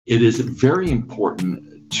It is very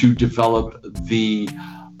important to develop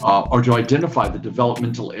or to identify the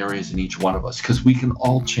developmental areas in each one of us, because we can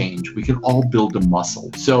all change. We can all build a muscle.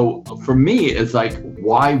 So for me, it's like,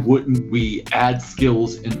 why wouldn't we add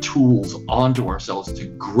skills and tools onto ourselves to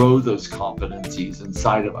grow those competencies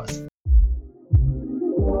inside of us?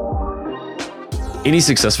 Any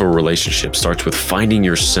successful relationship starts with finding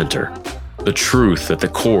your center, the truth at the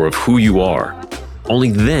core of who you are.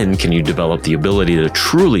 Only then can you develop the ability to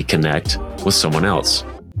truly connect with someone else.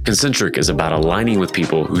 Concentric is about aligning with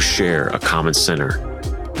people who share a common center.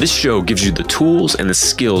 This show gives you the tools and the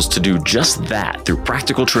skills to do just that through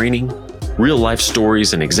practical training, real-life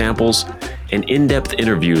stories and examples, and in-depth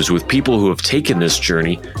interviews with people who have taken this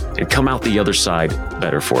journey and come out the other side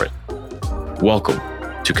better for it. Welcome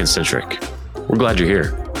to Concentric. We're glad you're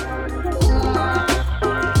here.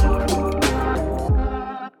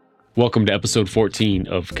 Welcome to episode 14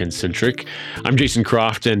 of Concentric. I'm Jason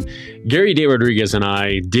Croft, and Gary De Rodriguez and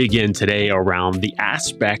I dig in today around the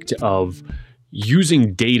aspect of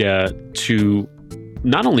using data to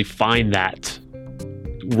not only find that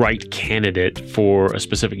right candidate for a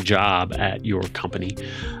specific job at your company,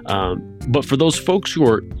 but for those folks who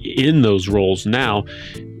are in those roles now,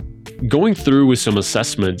 going through with some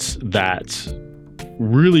assessments that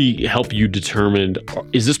really help you determine,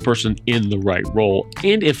 is this person in the right role?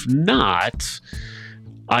 And if not,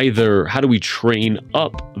 either how do we train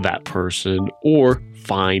up that person or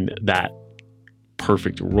find that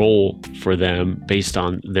perfect role for them based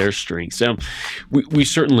on their strengths? We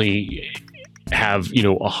certainly have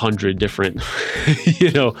 100 different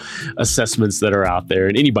assessments that are out there,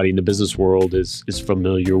 and anybody in the business world is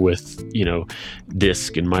familiar with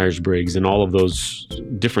DISC and Myers-Briggs and all of those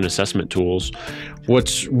different assessment tools.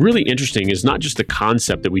 What's really interesting is not just the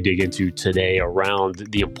concept that we dig into today around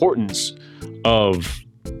the importance of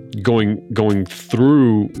going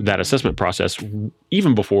through that assessment process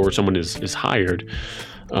even before someone is hired,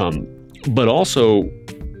 but also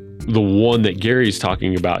the one that Gary's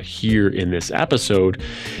talking about here in this episode.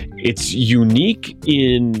 It's unique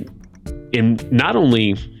in not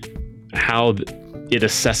only how it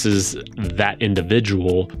assesses that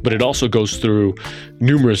individual, but it also goes through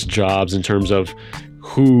numerous jobs in terms of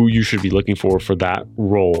who you should be looking for that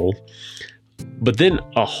role. But then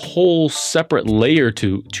a whole separate layer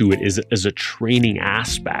to it is a training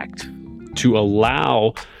aspect to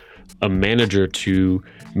allow a manager to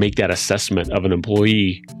make that assessment of an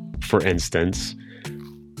employee. For instance,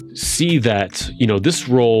 see that, this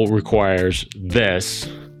role requires this.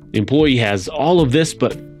 The employee has all of this,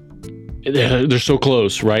 but they're so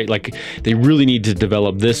close, right? Like they really need to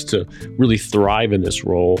develop this to really thrive in this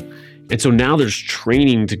role. And so now there's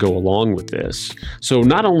training to go along with this. So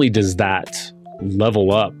not only does that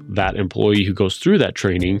level up that employee who goes through that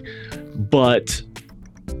training, but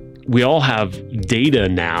we all have data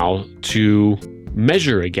now to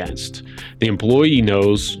measure against. The employee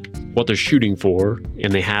knows what they're shooting for,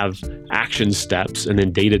 and they have action steps and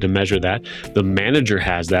then data to measure that. The manager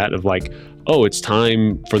has that of like, oh, it's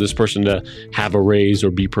time for this person to have a raise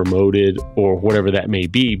or be promoted or whatever that may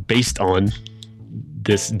be based on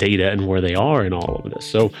this data and where they are in all of this.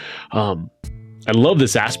 So I love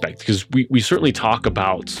this aspect because we certainly talk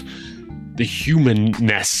about the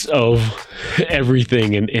humanness of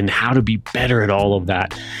everything and how to be better at all of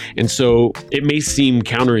that. And so it may seem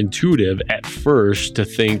counterintuitive at first to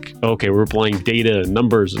think, okay, we're applying data and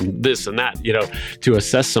numbers and this and that, to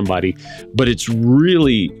assess somebody, but it's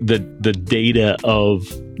really the data of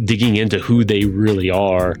digging into who they really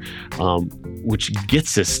are, which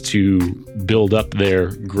gets us to build up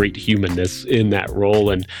their great humanness in that role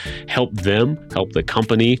and help them, help the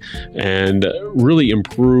company, and really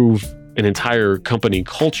improve an entire company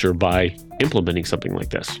culture by implementing something like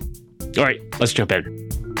this. All right, let's jump in.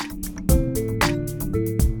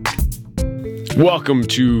 Welcome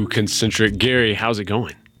to Concentric. Gary, how's it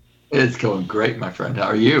going? It's going great, my friend. How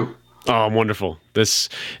are you? Oh, I'm wonderful. This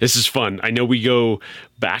is fun. I know we go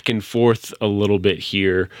back and forth a little bit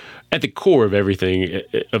here. At the core of everything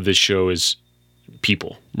of this show is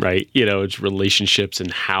people, right? It's relationships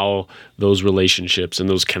and how those relationships and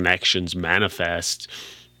those connections manifest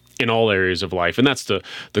in all areas of life. And that's the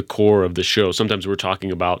core of the show. Sometimes we're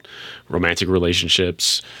talking about romantic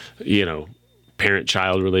relationships,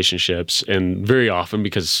 parent-child relationships, and very often,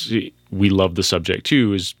 because we love the subject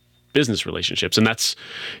too, is business relationships. And that's,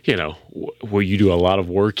 where you do a lot of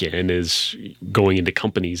work in is going into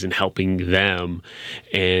companies and helping them.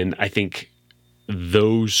 And I think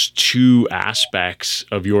those two aspects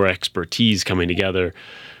of your expertise coming together,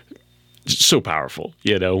 so powerful,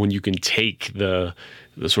 when you can take the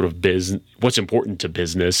the sort of what's important to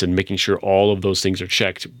business and making sure all of those things are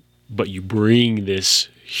checked, but you bring this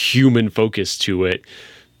human focus to it,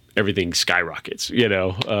 everything skyrockets.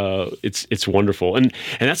 It's wonderful, and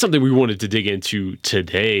that's something we wanted to dig into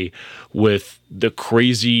today with the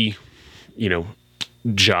crazy,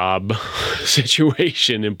 job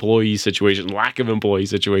situation, employee situation, lack of employee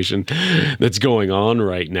situation that's going on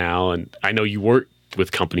right now. And I know you work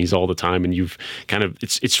with companies all the time, and you've kind of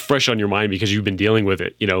it's fresh on your mind because you've been dealing with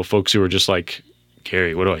it. Folks who are just like,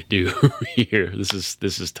 Carey, what do I do here? This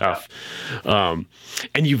is tough. And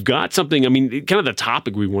you've got something. I mean, kind of the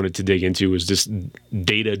topic we wanted to dig into is this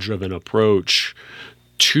data-driven approach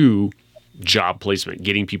to job placement,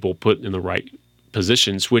 getting people put in the right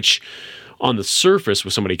positions, which on the surface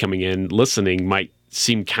with somebody coming in listening might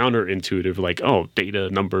seem counterintuitive, like, oh, data,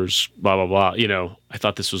 numbers, blah, blah, blah. I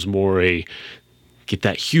thought this was more get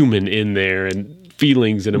that human in there and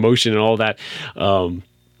feelings and emotion and all that.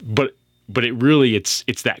 But it really,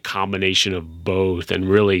 it's that combination of both. And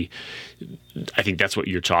really, I think that's what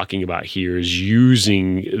you're talking about here, is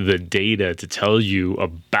using the data to tell you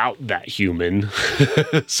about that human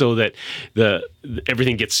so that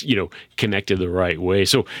everything gets, connected the right way.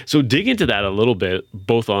 So dig into that a little bit,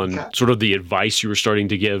 both on sort of the advice you were starting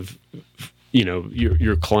to give,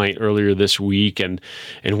 your client earlier this week, and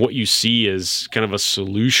what you see as kind of a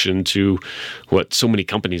solution to what so many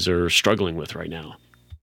companies are struggling with right now.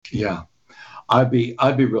 Yeah. I'd be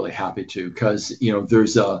really happy to, because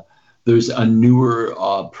there's a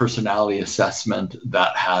newer personality assessment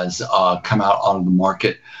that has come out on the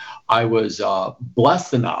market. I was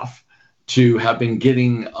blessed enough to have been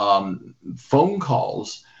getting phone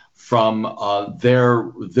calls from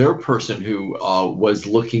their person who was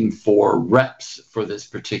looking for reps for this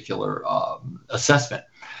particular assessment,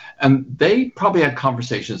 and they probably had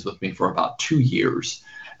conversations with me for about 2 years.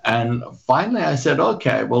 And finally I said,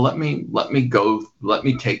 okay, well, let me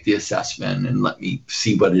take the assessment and let me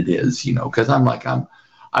see what it is, because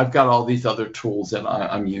I've got all these other tools that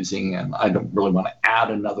I'm using, and I don't really want to add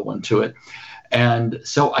another one to it. And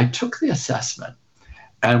so I took the assessment,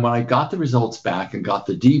 and when I got the results back and got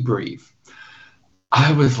the debrief,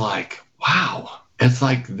 I was like, wow, it's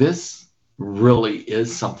like, this really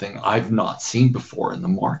is something I've not seen before in the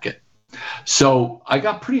market. So I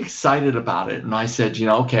got pretty excited about it, and I said,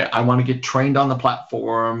 okay, I want to get trained on the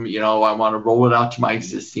platform. I want to roll it out to my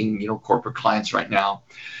existing, corporate clients right now.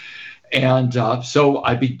 And so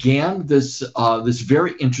I began this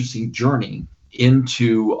very interesting journey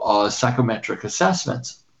into psychometric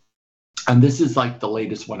assessments. And this is like the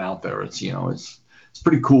latest one out there. It's it's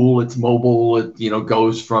pretty cool. It's mobile. It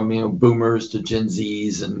goes from boomers to Gen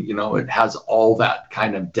Zs, and it has all that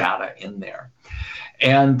kind of data in there.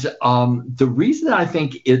 And the reason that I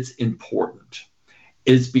think it's important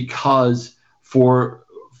is because for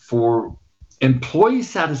employee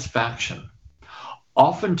satisfaction,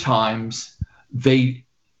 oftentimes you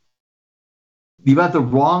have the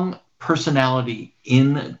wrong personality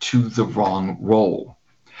into the wrong role,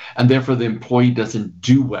 and therefore the employee doesn't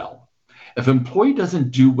do well. If an employee doesn't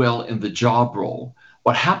do well in the job role,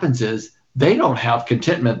 what happens is they don't have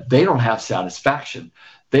contentment, they don't have satisfaction.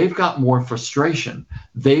 They've got more frustration.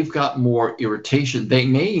 They've got more irritation. They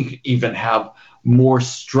may even have more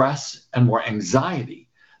stress and more anxiety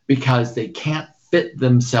because they can't fit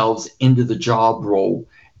themselves into the job role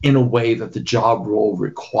in a way that the job role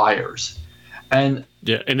requires. And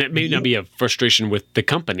it may not be a frustration with the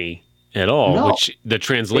company at all, no. Which the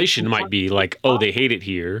translation might be like, oh, they hate it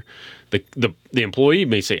here. The employee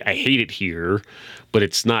may say, I hate it here, but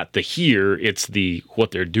it's not the here, it's the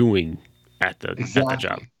what they're doing at the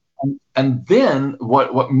job. And then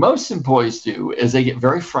what most employees do is they get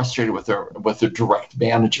very frustrated with their direct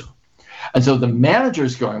manager. And so the manager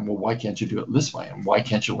is going, well, why can't you do it this way? And why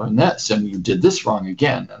can't you learn this? And you did this wrong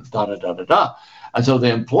again, and da-da-da-da-da. And so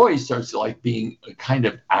the employee starts being kind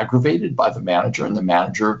of aggravated by the manager, and the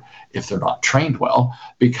manager, if they're not trained well,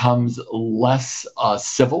 becomes less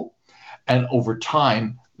civil. And over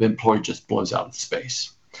time, the employee just blows out of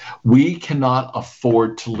space. We cannot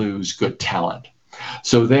afford to lose good talent.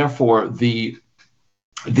 So therefore, the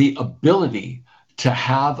ability to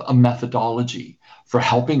have a methodology for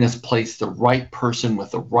helping us place the right person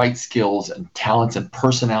with the right skills and talents and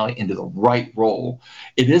personality into the right role,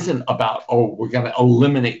 it isn't about, oh, we're going to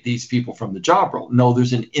eliminate these people from the job role. No,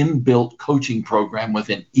 there's an inbuilt coaching program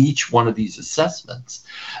within each one of these assessments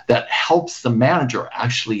that helps the manager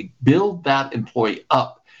actually build that employee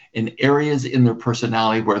up in areas in their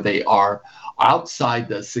personality where they are outside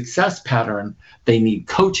the success pattern. They need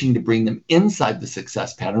coaching to bring them inside the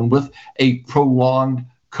success pattern with a prolonged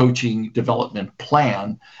coaching development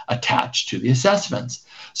plan attached to the assessments.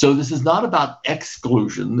 So this is not about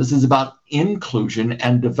exclusion. This is about inclusion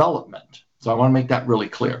and development. So I want to make that really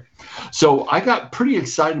clear. So I got pretty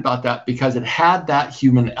excited about that because it had that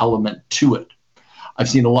human element to it. I've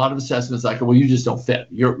seen a lot of assessments like, well, you just don't fit.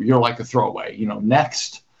 You're like a throwaway,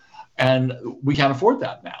 next. And we can't afford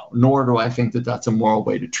that now, nor do I think that that's a moral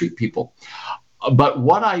way to treat people. But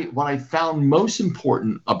what I found most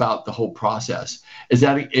important about the whole process is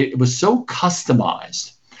that it was so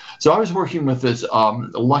customized. So I was working with this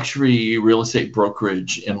luxury real estate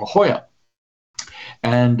brokerage in La Jolla.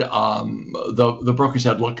 And the broker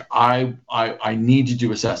said, look, I need to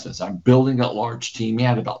do assessments. I'm building a large team. He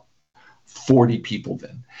had about 40 people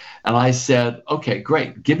then. And I said, okay,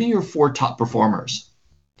 great. Give me your 4 top performers.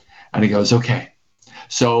 And he goes, okay.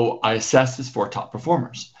 So I assessed his 4 top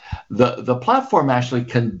performers. The platform actually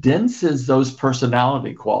condenses those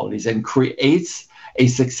personality qualities and creates a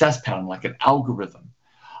success pattern, like an algorithm,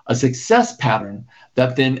 a success pattern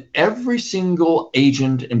that then every single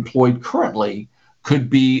agent employed currently could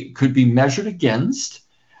be measured against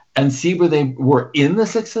and see where they were in the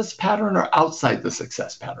success pattern or outside the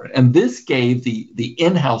success pattern. And this gave the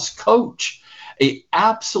in-house coach an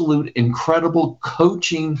absolute incredible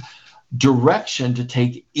coaching direction to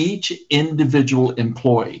take each individual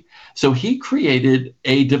employee. So he created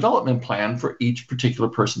a development plan for each particular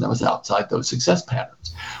person that was outside those success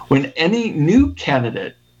patterns. When any new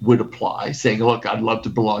candidate would apply, saying, look, I'd love to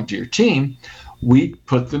belong to your team, we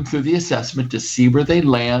put them through the assessment to see where they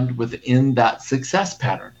land within that success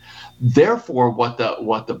pattern. Therefore, what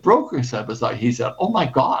the broker said was like, he said, oh my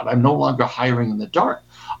God, I'm no longer hiring in the dark.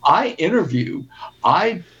 I interview,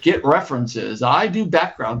 I get references, I do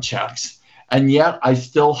background checks, and yet I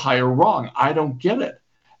still hire wrong. I don't get it.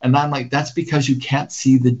 And I'm like, that's because you can't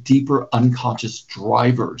see the deeper unconscious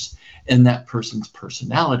drivers in that person's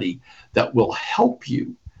personality that will help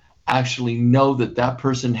you actually know that that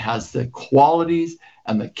person has the qualities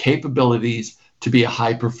and the capabilities to be a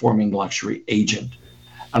high-performing luxury agent.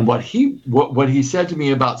 And what he said to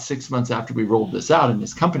me about 6 months after we rolled this out in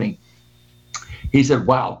his company, he said,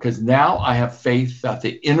 wow, because now I have faith that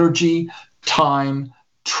the energy, time,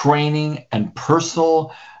 training, and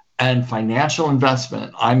personal and financial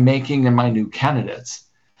investment I'm making in my new candidates,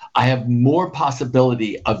 I have more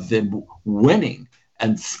possibility of them winning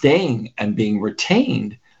and staying and being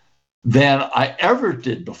retained than I ever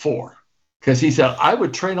did before. Because he said, I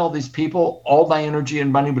would train all these people, all my energy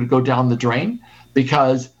and money would go down the drain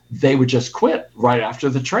because they would just quit right after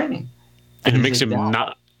the training. And it makes him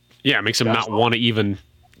not want to even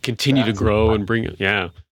continue to grow and bring it. Yeah.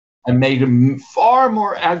 And made him far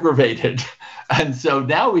more aggravated. And so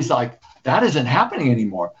now he's like, that isn't happening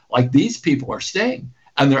anymore. Like, these people are staying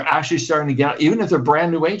and they're actually starting to get out, even if they're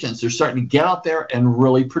brand new agents, they're starting to get out there and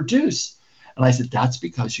really produce. And I said, that's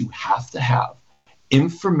because you have to have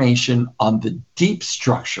information on the deep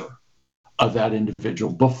structure of that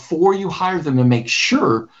individual before you hire them and make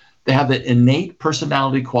sure they have the innate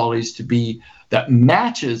personality qualities to be that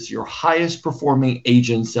matches your highest performing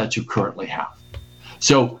agents that you currently have.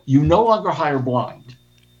 So you no longer hire blind.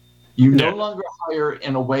 You no longer hire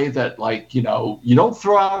in a way that, like, you don't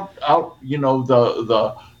throw out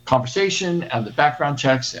the conversation and the background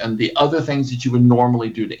checks and the other things that you would normally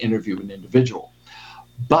do to interview an individual.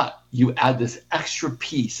 But you add this extra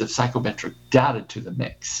piece of psychometric data to the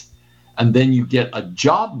mix. And then you get a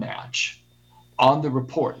job match on the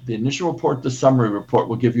report. The initial report, the summary report,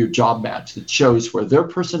 will give you a job match that shows where their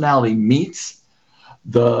personality meets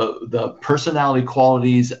the personality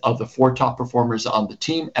qualities of the 4 top performers on the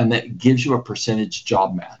team, and that gives you a percentage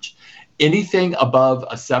job match. Anything above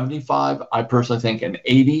a 75, I personally think an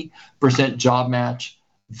 80% job match,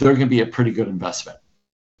 they're going to be a pretty good investment.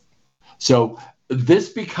 So this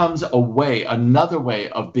becomes another way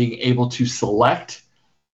of being able to select,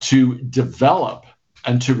 to develop,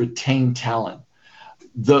 and to retain talent.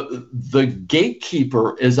 The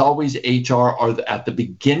gatekeeper is always HR or at the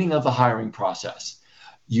beginning of the hiring process.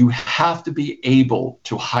 You have to be able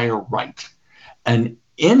to hire right. And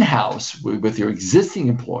in-house with your existing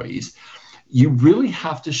employees, you really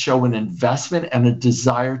have to show an investment and a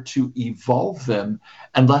desire to evolve them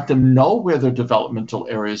and let them know where their developmental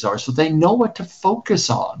areas are so they know what to focus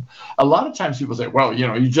on. A lot of times people say, well,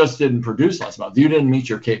 you just didn't produce last month. You didn't meet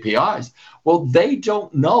your KPIs. Well, they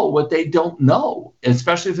don't know what they don't know,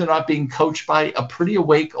 especially if they're not being coached by a pretty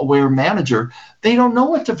awake, aware manager. They don't know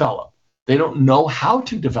what to develop. They don't know how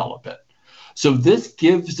to develop it. So this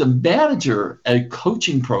gives the manager a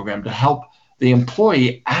coaching program to help the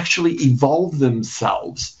employee actually evolve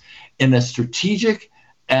themselves in a strategic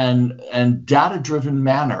and data-driven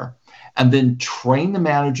manner and then train the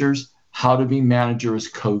managers how to be manager as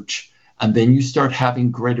coach. And then you start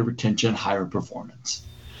having greater retention, higher performance,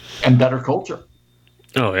 and better culture.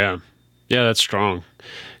 Oh, yeah. Yeah, that's strong.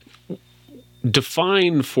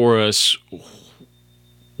 Define for us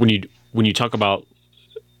when you talk about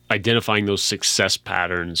identifying those success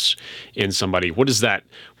patterns in somebody. What does that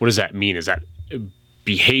mean? Is that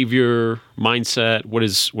behavior, mindset? What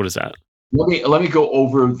is that? Let me go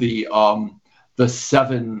over the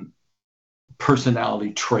 7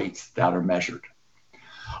 personality traits that are measured.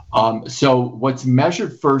 So what's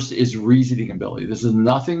measured first is reasoning ability. This has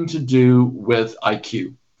nothing to do with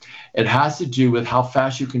IQ. It has to do with how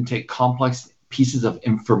fast you can take complex pieces of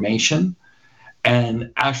information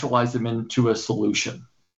and actualize them into a solution.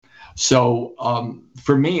 So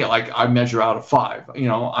for me, like, I measure out of 5.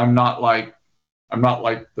 I'm not like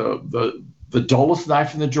the dullest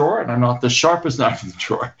knife in the drawer, and I'm not the sharpest knife in the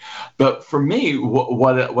drawer. But for me,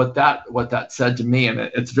 what that said to me, and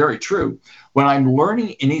it's very true, when I'm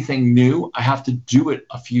learning anything new, I have to do it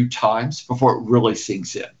a few times before it really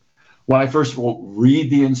sinks in. When I first will read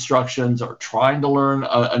the instructions or trying to learn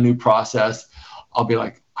a new process, I'll be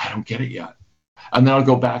like, I don't get it yet. And then I'll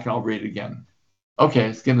go back and I'll read it again. Okay,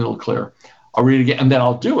 it's getting a little clearer. I'll read it again, and then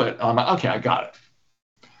I'll do it. And I'm like, okay, I got it.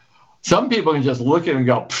 Some people can just look at it and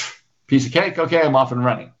go, piece of cake, okay, I'm off and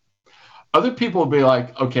running. Other people will be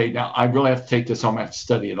like, okay, now I really have to take this home. I have to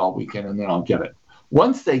study it all weekend, and then I'll get it.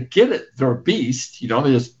 Once they get it, they're a beast. They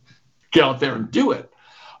just get out there and do it.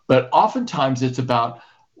 But oftentimes it's about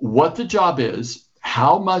what the job is,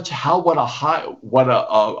 what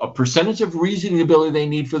a percentage of reasoning ability they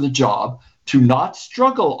need for the job to not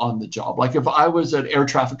struggle on the job. Like if I was an air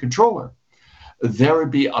traffic controller, there would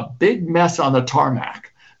be a big mess on the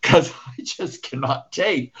tarmac because I just cannot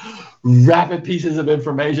take rapid pieces of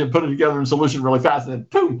information, put it together in a solution really fast, and then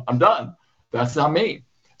boom, I'm done. That's not me.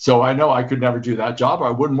 So I know I could never do that job, or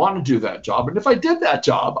I wouldn't want to do that job. And if I did that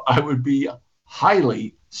job, I would be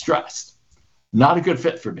highly stressed. Not a good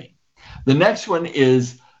fit for me. The next one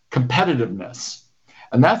is competitiveness.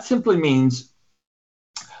 And that simply means,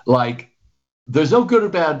 like, there's no good or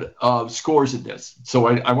bad scores in this. So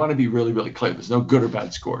I want to be really, really clear. There's no good or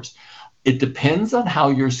bad scores. It depends on how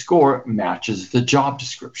your score matches the job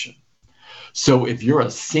description. So if you're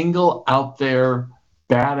a single out there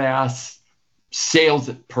badass sales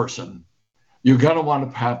person, you're going to want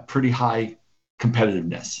to have pretty high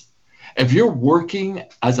competitiveness. If you're working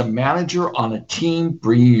as a manager on a team,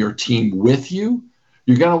 bringing your team with you,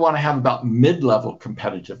 you're going to want to have about mid-level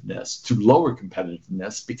competitiveness to lower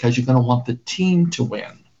competitiveness, because you're going to want the team to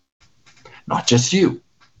win, not just you.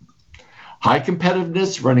 High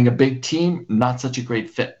competitiveness, running a big team, not such a great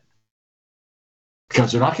fit,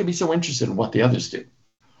 because they're not going to be so interested in what the others do.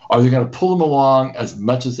 Or they're going to pull them along as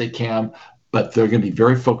much as they can, but they're going to be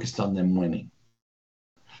very focused on them winning.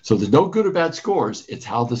 So there's no good or bad scores. It's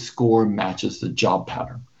how the score matches the job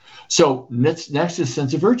pattern. So next is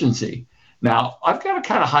sense of urgency. Now, I've got a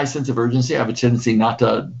kind of high sense of urgency. I have a tendency not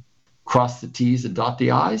to cross the T's and dot the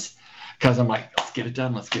I's, because I'm like, let's get it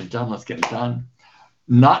done, let's get it done, let's get it done.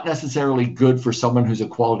 Not necessarily good for someone who's a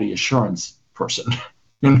quality assurance person,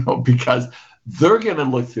 because they're going to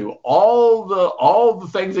look through all the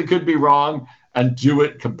things that could be wrong and do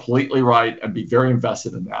it completely right and be very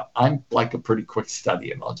invested in that. I'm like a pretty quick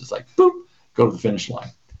study, and I'll just like, boom, go to the finish line.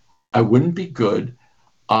 I wouldn't be good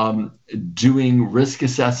doing risk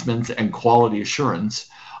assessments and quality assurance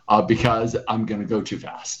because I'm going to go too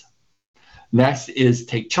fast. Next is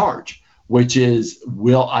take charge, which is,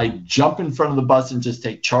 will I jump in front of the bus and just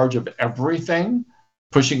take charge of everything,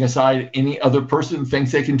 pushing aside any other person who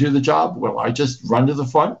thinks they can do the job? Will I just run to the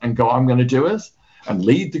front and go, I'm going to do this and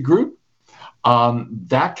lead the group?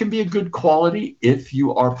 That can be a good quality if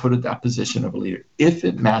you are put in that position of a leader, if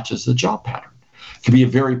it matches the job pattern. It can be a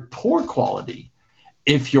very poor quality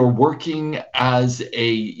if you're working as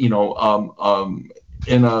a, in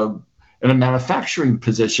a manufacturing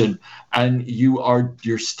position, and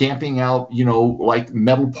you're stamping out, like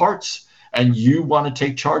metal parts, and you want to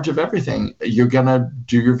take charge of everything. You're going to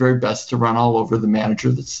do your very best to run all over the manager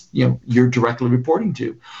that's, you're directly reporting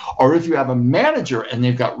to. Or if you have a manager and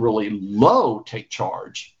they've got really low take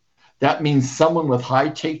charge, that means someone with high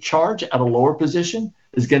take charge at a lower position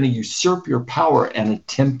is going to usurp your power and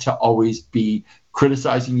attempt to always be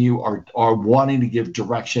criticizing you or wanting to give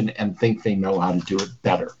direction and think they know how to do it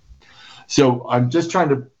better. So I'm just trying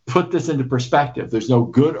to put this into perspective. There's no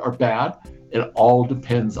good or bad. It all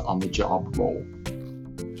depends on the job role.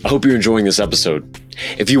 I hope you're enjoying this episode.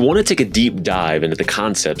 If you want to take a deep dive into the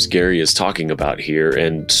concepts Gary is talking about here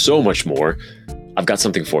and so much more, I've got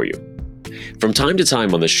something for you. From time to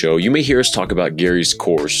time on this show, you may hear us talk about Gary's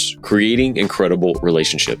course, Creating Incredible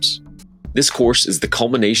Relationships. This course is the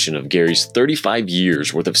culmination of Gary's 35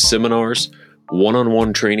 years worth of seminars,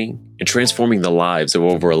 one-on-one training, and transforming the lives of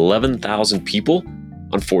over 11,000 people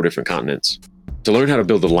on 4 different continents. To learn how to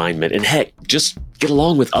build alignment and heck, just get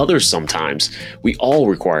along with others sometimes, we all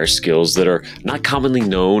require skills that are not commonly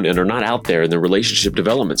known and are not out there in the relationship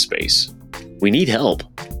development space. We need help.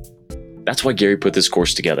 That's why Gary put this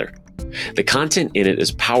course together. The content in it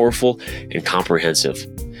is powerful and comprehensive.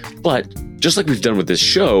 But just like we've done with this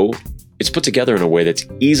show, it's put together in a way that's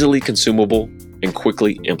easily consumable and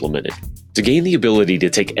quickly implemented. To gain the ability to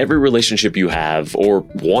take every relationship you have or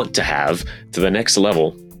want to have to the next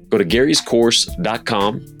level, go to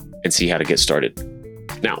garyscourse.com and see how to get started.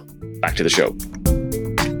 Now, back to the show.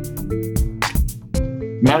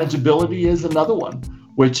 Manageability is another one,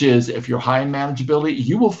 which is if you're high in manageability,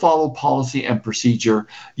 you will follow policy and procedure.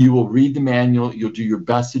 You will read the manual. You'll do your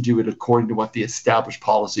best to do it according to what the established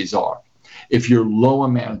policies are. If you're low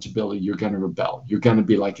in manageability, you're going to rebel. You're going to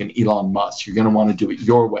be like an Elon Musk. You're going to want to do it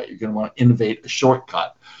your way. You're going to want to innovate a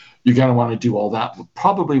shortcut. You're going to want to do all that,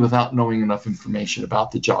 probably without knowing enough information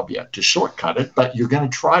about the job yet to shortcut it, but you're going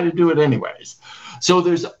to try to do it anyways. So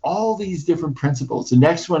there's all these different principles. The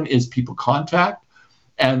next one is people contact,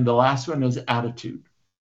 and the last one is attitude.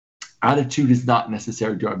 Attitude is not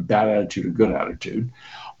necessarily do a bad attitude or good attitude.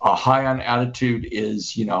 High on attitude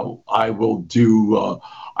is, I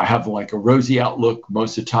have like a rosy outlook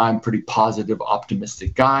most of the time, pretty positive,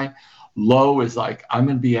 optimistic guy. Low is like, I'm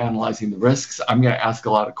going to be analyzing the risks. I'm going to ask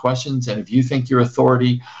a lot of questions. And if you think you're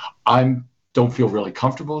authority, I don't feel really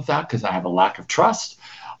comfortable with that because I have a lack of trust.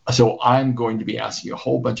 So I'm going to be asking you a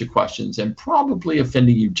whole bunch of questions and probably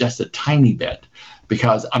offending you just a tiny bit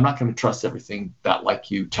because I'm not going to trust everything that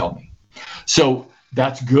like you tell me. So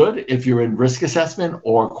that's good if you're in risk assessment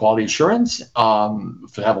or quality assurance,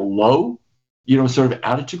 if you have a low, sort of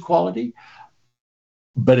attitude quality.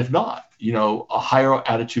 But if not, a higher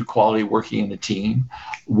attitude quality working in a team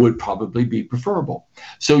would probably be preferable.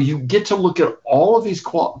 So you get to look at all of these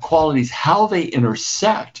qualities, how they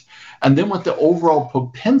intersect, and then what the overall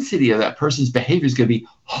propensity of that person's behavior is going to be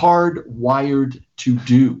hardwired to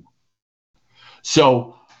do.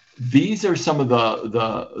 So these are some of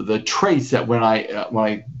the traits that when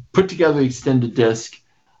I put together the extended DISC,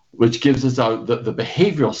 which gives us the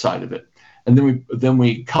behavioral side of it, and then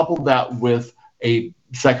we couple that with a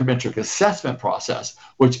psychometric assessment process,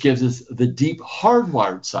 which gives us the deep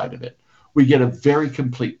hardwired side of it. We get a very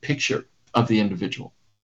complete picture of the individual.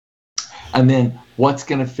 And then what's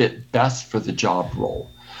going to fit best for the job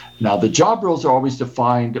role. Now, the job roles are always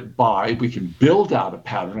defined by, we can build out a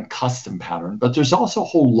pattern, a custom pattern, but there's also a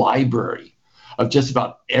whole library of just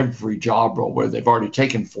about every job role where they've already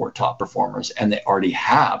taken 4 top performers and they already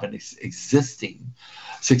have an existing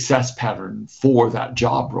success pattern for that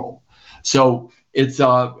job role. So it's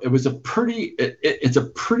a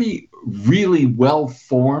pretty really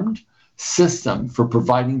well-formed system for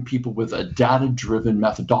providing people with a data-driven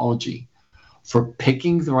methodology for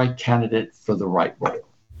picking the right candidate for the right role.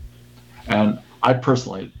 And I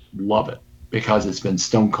personally love it because it's been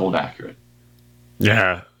stone cold accurate.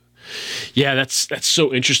 Yeah, that's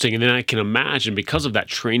so interesting. And then I can imagine, because of that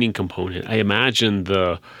training component, I imagine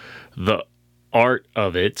the art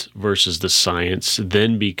of it versus the science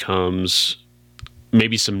then becomes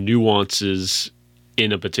maybe some nuances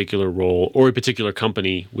in a particular role or a particular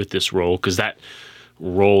company with this role, because that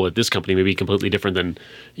role at this company may be completely different than,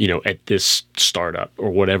 at this startup or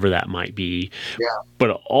whatever that might be. Yeah.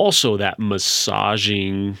 But also that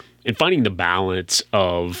massaging and finding the balance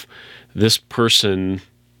of this person,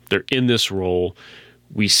 they're in this role,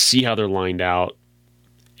 we see how they're lined out,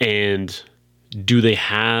 and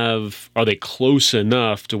are they close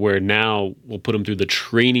enough to where now we'll put them through the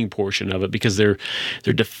training portion of it because they're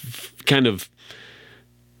kind of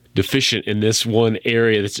deficient in this one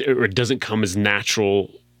area or it doesn't come as natural.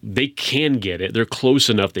 They can get it. They're close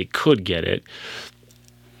enough. They could get it.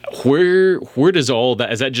 Where does all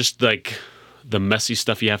that, is that just like the messy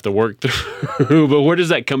stuff you have to work through? But where does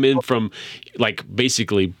that come in from? Like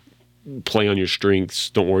basically play on your strengths,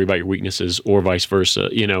 don't worry about your weaknesses, or vice versa.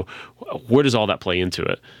 Where does all that play into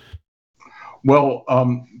it? Well,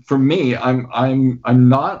 for me, I'm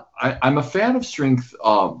a fan of strength,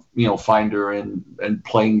 finder and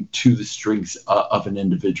playing to the strengths of an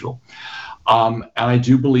individual, and I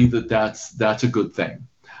do believe that that's a good thing.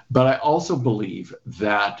 But I also believe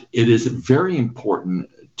that it is very important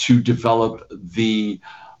to develop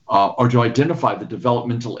or to identify the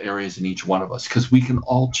developmental areas in each one of us, because we can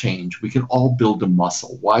all change. We can all build a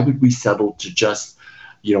muscle. Why would we settle to just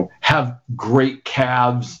have great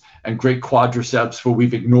calves and great quadriceps, but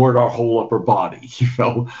we've ignored our whole upper body.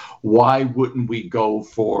 Why wouldn't we go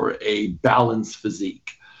for a balanced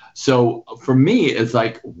physique? So for me, it's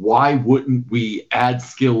like, why wouldn't we add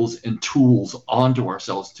skills and tools onto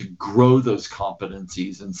ourselves to grow those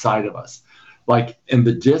competencies inside of us? Like in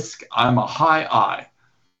the DISC, I'm a high I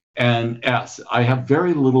and S. I have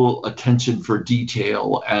very little attention for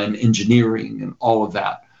detail and engineering and all of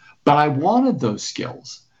that. But I wanted those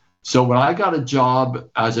skills. So when I got a job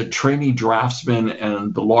as a trainee draftsman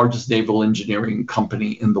in the largest naval engineering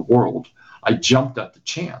company in the world, I jumped at the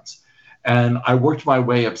chance. And I worked my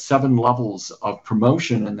way up 7 levels of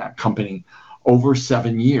promotion in that company over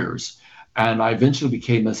 7 years. And I eventually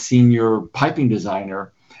became a senior piping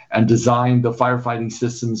designer and designed the firefighting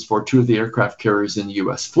systems for 2 of the aircraft carriers in the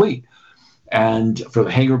U.S. fleet, and for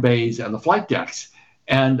the hangar bays and the flight decks.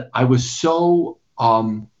 And I was so,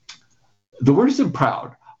 the word isn't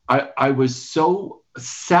proud, I was so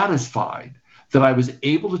satisfied that I was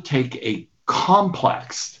able to take a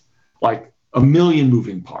complex, like a million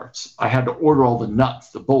moving parts. I had to order all the nuts,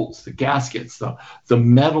 the bolts, the gaskets, the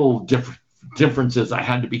metal differences I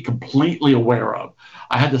had to be completely aware of.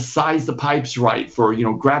 I had to size the pipes right for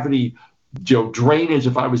gravity drainage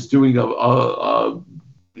if I was doing a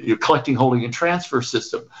collecting, holding, and transfer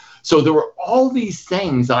system. So there were all these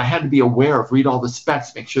things that I had to be aware of, read all the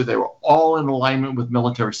specs, make sure they were all in alignment with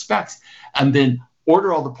military specs, and then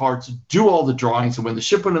order all the parts, do all the drawings, and when the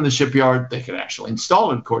ship went in the shipyard, they could actually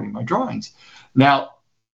install it according to my drawings. Now,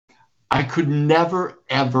 I could never,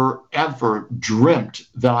 ever, ever dreamt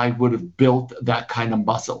that I would have built that kind of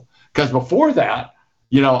muscle. Because before that,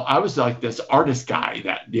 I was like this artist guy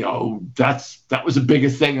that, that was the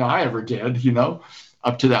biggest thing I ever did,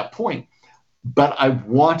 up to that point. But I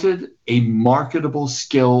wanted a marketable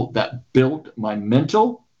skill that built my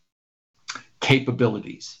mental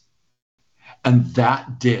capabilities. And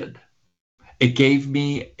that did. It gave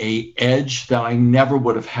me an edge that I never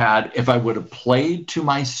would have had if I would have played to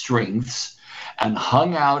my strengths and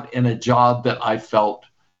hung out in a job that I felt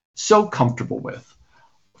so comfortable with.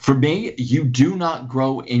 For me, you do not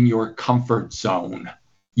grow in your comfort zone.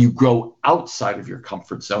 You grow outside of your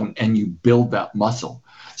comfort zone and you build that muscle.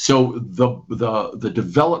 So the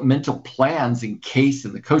developmental plans encased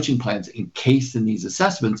in the coaching plans, encased in these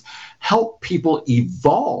assessments, help people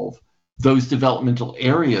evolve those developmental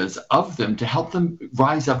areas of them to help them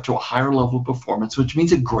rise up to a higher level of performance, which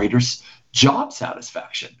means a greater job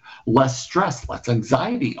satisfaction, less stress, less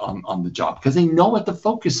anxiety on the job, because they know what to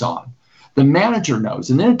focus on. The manager knows,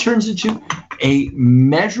 and then it turns into a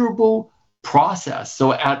measurable process.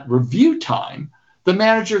 So at review time, the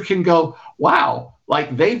manager can go, wow,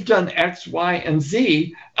 like they've done X, Y, and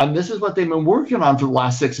Z, and this is what they've been working on for the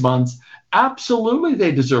last 6 months. Absolutely,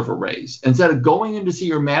 they deserve a raise. Instead of going in to see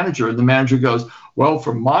your manager, and the manager goes, well,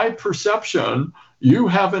 from my perception, you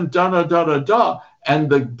haven't done a da-da-da. And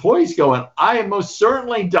the employee's going, I have most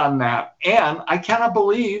certainly done that. And I cannot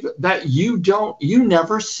believe that you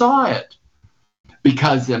never saw it.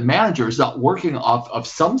 Because the manager is not working off of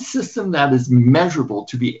some system that is measurable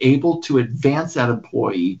to be able to advance that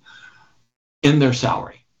employee in their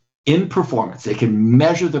salary, in performance. They can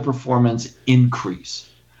measure the performance increase.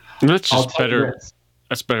 And that's just better.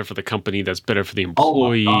 That's better for the company. That's better for the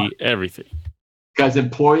employee, everything. Because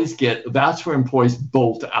that's where employees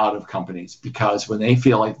bolt out of companies, because when they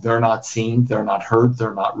feel like they're not seen, they're not heard,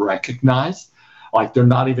 they're not recognized, like they're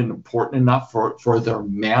not even important enough for their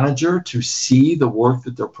manager to see the work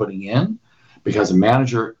that they're putting in, because a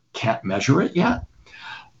manager can't measure it yet,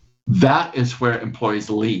 that is where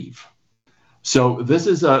employees leave. So this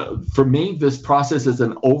is for me, this process is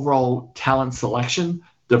an overall talent selection,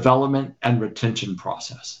 development, and retention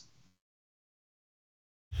process.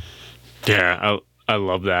 Yeah, I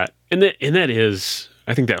love that. And that is,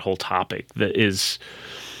 I think that whole topic that's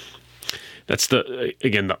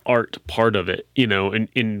the art part of it,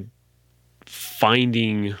 in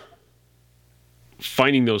finding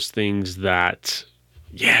those things that,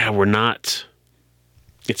 it's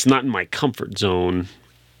not in my comfort zone,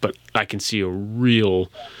 but I can see a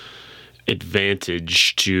real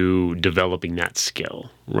advantage to developing that skill,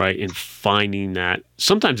 right? And finding that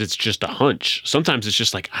sometimes it's just a hunch. Sometimes it's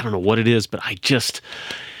just like, I don't know what it is, but I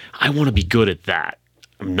want to be good at that.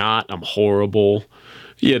 I'm horrible,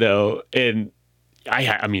 and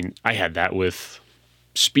I had that with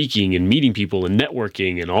speaking and meeting people and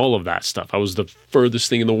networking and all of that stuff. I was the furthest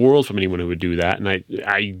thing in the world from anyone who would do that. And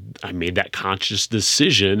I made that conscious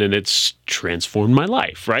decision, and it's transformed my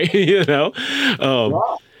life, right?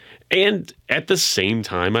 Wow. And at the same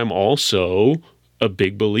time, I'm also a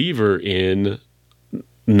big believer in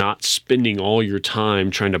not spending all your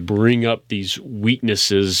time trying to bring up these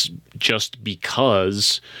weaknesses just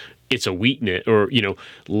because it's a weakness, or,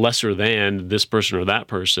 lesser than this person or that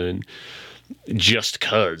person, just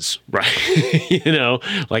cause, right?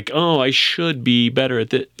 Like, oh, I should be better at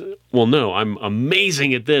this. Well, no, I'm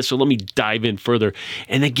amazing at this, so let me dive in further.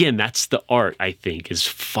 And again, that's the art, I think, is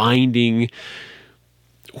finding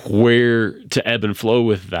where to ebb and flow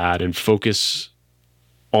with that and focus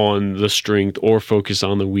on the strength or focus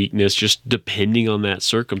on the weakness, just depending on that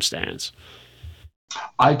circumstance.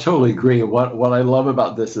 I totally agree. What I love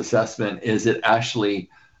about this assessment is it actually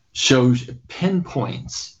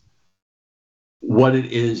pinpoints what it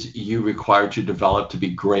is you require to develop to be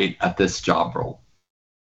great at this job role.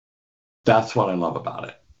 That's what I love about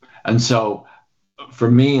it. And so for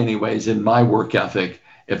me, anyways, in my work ethic,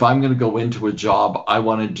 if I'm going to go into a job, I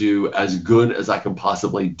want to do as good as I can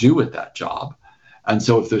possibly do at that job. And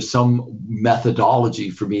so if there's some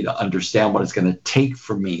methodology for me to understand what it's going to take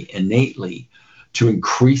for me innately to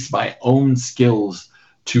increase my own skills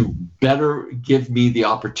to better give me the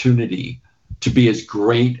opportunity to be as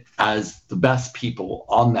great as the best people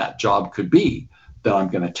on that job could be, then I'm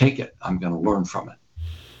going to take it. I'm going to learn from it.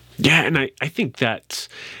 Yeah, and I think that's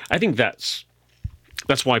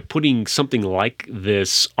why putting something like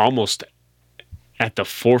this almost at the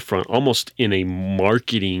forefront, almost in a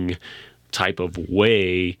marketing type of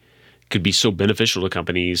way, could be so beneficial to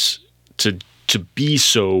companies to be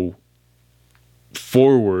so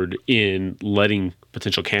forward in letting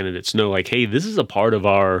potential candidates know, like, hey, this is a part of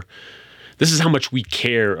this is how much we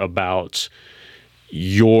care about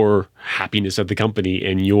your happiness at the company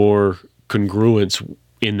and your congruence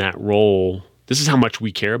in that role. This is how much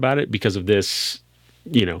we care about it because of this,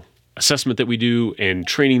 assessment that we do and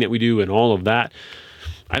training that we do and all of that.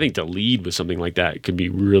 I think to lead with something like that could be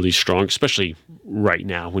really strong, especially right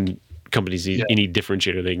now when companies need any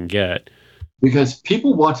differentiator they can get. Because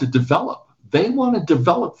people want to develop. They want to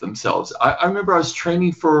develop themselves. I remember I was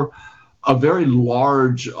training for a very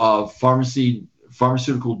large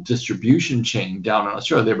pharmaceutical distribution chain down in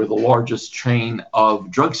Australia. They were the largest chain of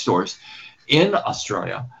drugstores in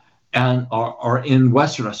Australia and are in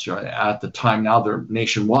Western Australia at the time. Now they're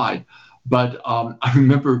nationwide. But I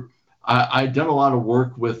remember I'd done a lot of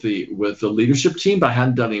work with the leadership team, but I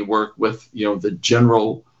hadn't done any work with the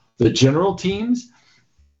general teams.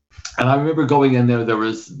 And I remember going in there. There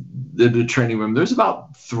was the training room. There's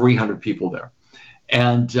about 300 people there,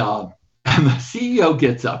 and the CEO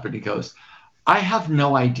gets up and he goes, "I have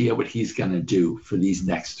no idea what he's going to do for these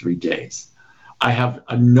next 3 days. I have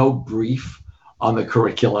no brief on the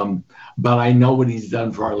curriculum, but I know what he's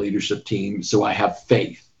done for our leadership team, so I have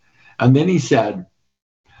faith." And then he said,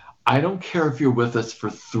 "I don't care if you're with us for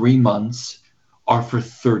 3 months or for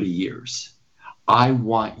 30 years. I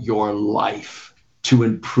want your life to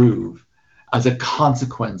improve as a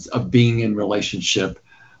consequence of being in relationship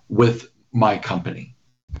with my company.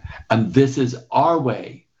 And this is our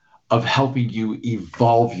way of helping you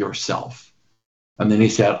evolve yourself." And then he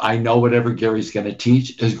said, "I know whatever Gary's going to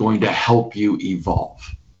teach is going to help you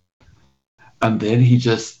evolve." And then he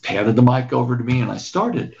just handed the mic over to me and I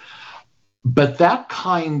started. But that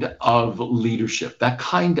kind of leadership, that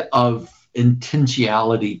kind of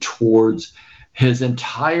intentionality towards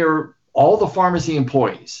all the pharmacy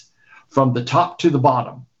employees from the top to the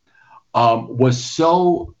bottom was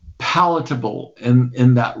so palatable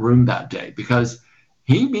in that room that day, because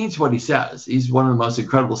he means what he says. He's one of the most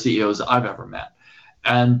incredible CEOs I've ever met.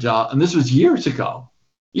 And this was years and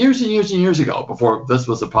years ago, before this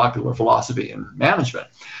was a popular philosophy in management.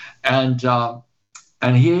 And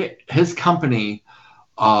his company,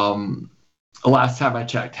 last time I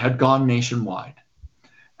checked, had gone nationwide.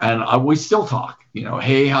 And we still talk,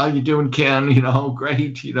 "Hey, how you doing, Ken?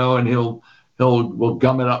 Great, and we'll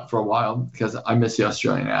gum it up for a while because I miss the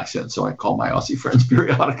Australian accent. So I call my Aussie friends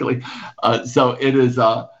periodically. So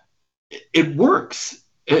it works.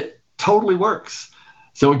 It totally works.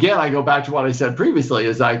 So again, I go back to what I said previously,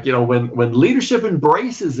 is like, when leadership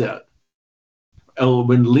embraces it,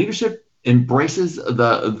 when leadership embraces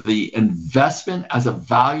the investment as a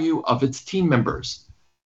value of its team members,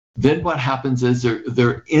 then what happens is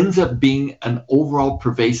there ends up being an overall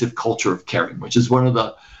pervasive culture of caring, which is one of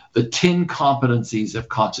the 10 competencies of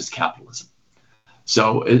conscious capitalism.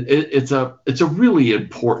 So it's a really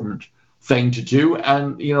important thing to do.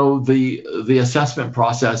 And, the assessment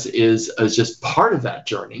process is just part of that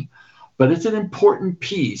journey, but it's an important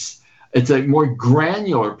piece. It's a more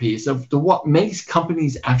granular piece of what makes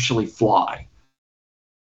companies actually fly.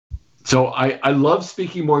 So I love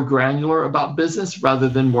speaking more granular about business rather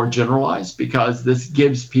than more generalized, because this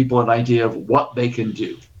gives people an idea of what they can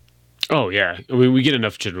do. Oh yeah, I mean, we get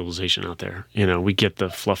enough generalization out there. We get the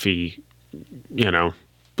fluffy,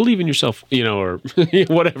 believe in yourself, or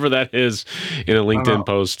whatever that is in a LinkedIn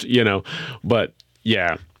post, But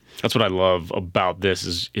yeah, that's what I love about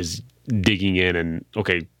this is digging in and,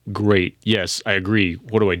 okay, great. Yes, I agree.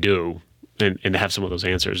 What do I do? And to have some of those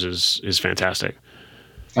answers is fantastic.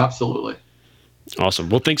 Absolutely. Awesome.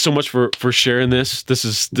 Well, thanks so much for sharing this. This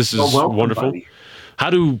is welcome, wonderful. buddy. How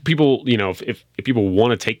do people, if people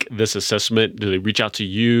want to take this assessment, do they reach out to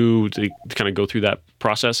you to kind of go through that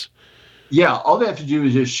process? Yeah, all they have to do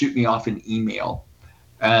is just shoot me off an email.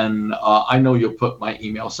 And I know you'll put my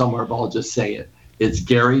email somewhere, but I'll just say it. It's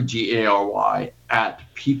Gary, Gary, at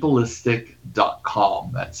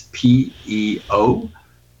peopleistic.com. That's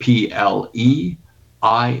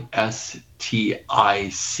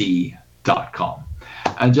peopleistic.com.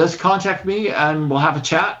 And just contact me and we'll have a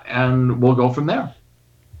chat and we'll go from there.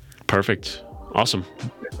 Perfect. Awesome.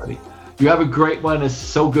 Okay, buddy. You have a great one. It's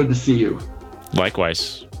so good to see you.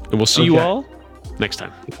 Likewise. And we'll see you all next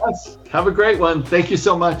time. Yes. Have a great one. Thank you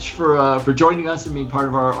so much for joining us and being part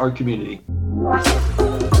of our community.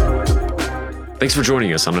 Thanks for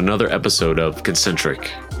joining us on another episode of Concentric.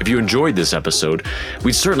 If you enjoyed this episode,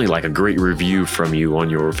 we'd certainly like a great review from you on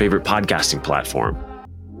your favorite podcasting platform.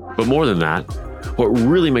 But more than that, what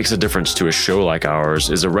really makes a difference to a show like ours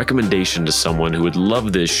is a recommendation to someone who would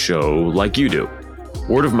love this show like you do.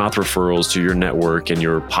 Word of mouth referrals to your network and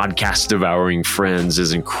your podcast devouring friends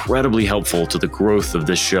is incredibly helpful to the growth of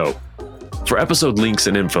this show. For episode links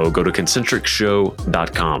and info, go to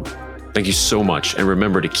concentricshow.com. Thank you so much, and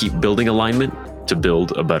remember to keep building alignment to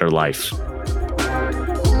build a better life.